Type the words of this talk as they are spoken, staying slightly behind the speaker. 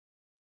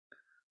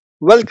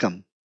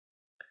Welcome.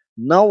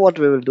 Now what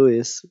we will do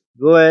is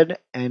go ahead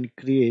and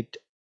create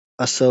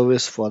a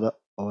service for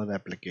our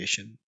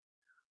application.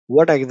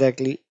 What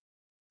exactly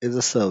is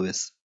a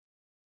service?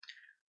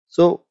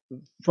 So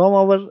from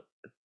our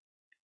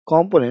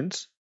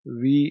components,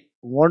 we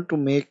want to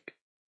make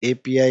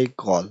API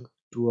call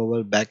to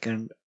our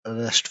backend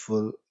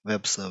RESTful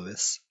web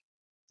service.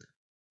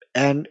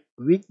 And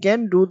we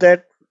can do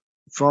that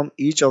from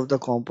each of the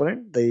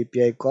component, the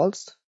API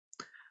calls,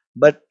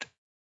 but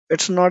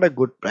it's not a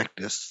good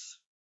practice.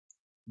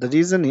 The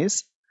reason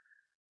is,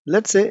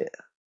 let's say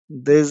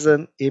there's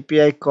an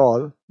API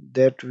call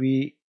that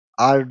we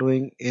are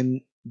doing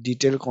in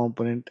detail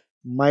component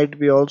might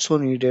be also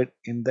needed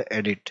in the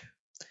edit.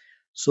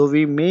 So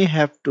we may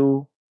have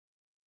to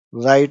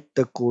write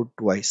the code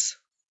twice.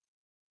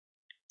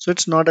 So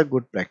it's not a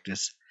good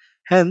practice.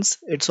 Hence,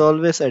 it's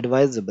always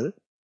advisable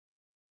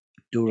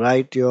to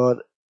write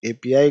your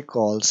API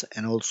calls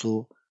and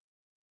also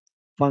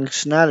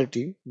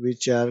functionality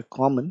which are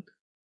common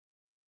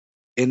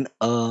in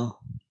a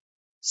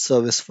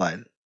service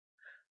file.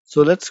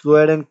 So let's go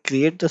ahead and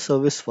create the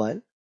service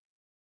file.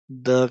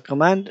 The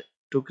command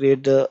to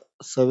create the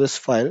service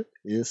file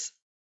is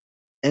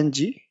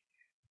ng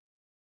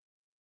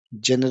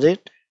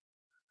generate,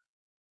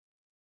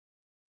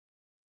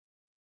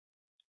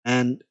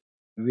 and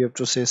we have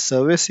to say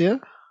service here,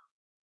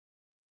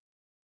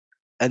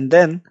 and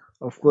then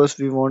of course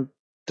we want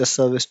the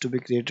service to be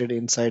created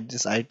inside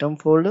this item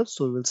folder,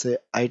 so we'll say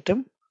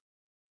item,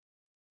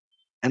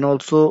 and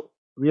also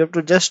we have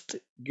to just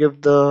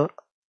give the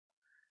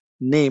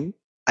name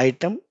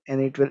item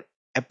and it will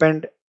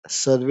append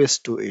service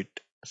to it.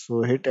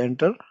 So hit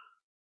enter.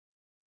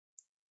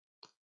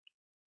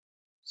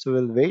 So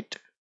we'll wait.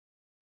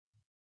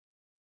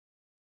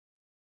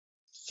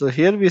 So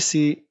here we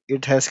see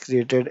it has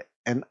created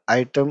an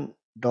item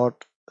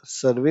dot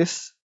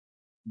service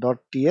dot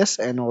ts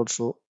and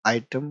also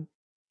item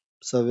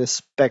service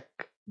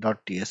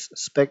spec.ts.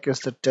 Spec is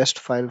the test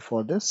file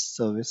for this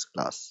service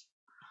class.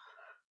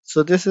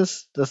 So this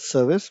is the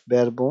service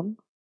bare bone,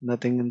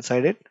 nothing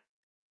inside it.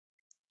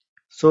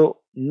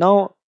 So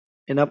now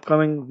in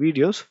upcoming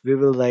videos, we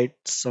will write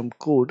some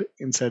code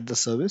inside the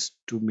service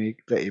to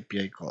make the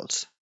API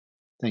calls.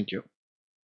 Thank you.